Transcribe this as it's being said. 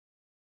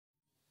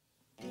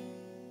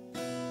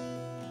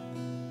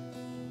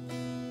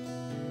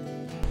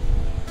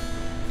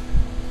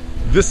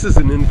This is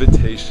an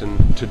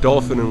invitation to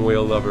dolphin and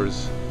whale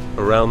lovers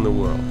around the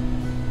world.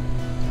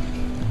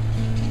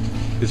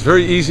 It's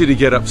very easy to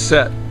get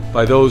upset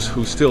by those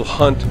who still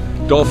hunt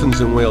dolphins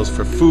and whales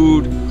for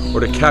food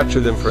or to capture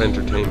them for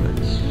entertainment.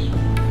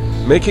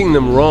 Making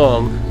them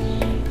wrong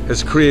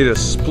has created a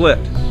split,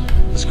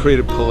 has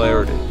created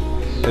polarity,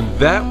 and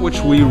that which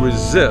we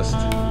resist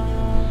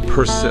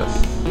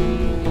persists.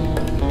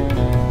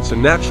 It's a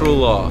natural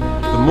law.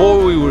 The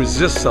more we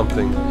resist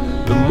something,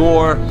 the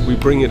more we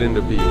bring it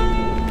into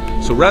being.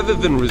 So rather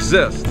than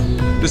resist,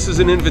 this is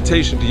an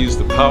invitation to use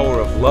the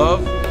power of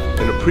love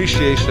and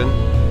appreciation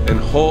and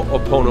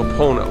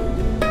ho'oponopono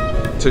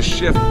to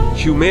shift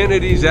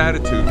humanity's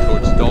attitude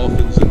towards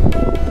dolphins and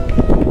whales.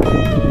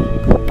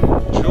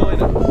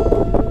 Join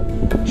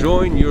us.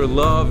 Join your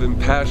love and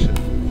passion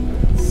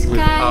with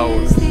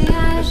ours,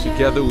 and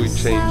together we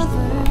change the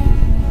world.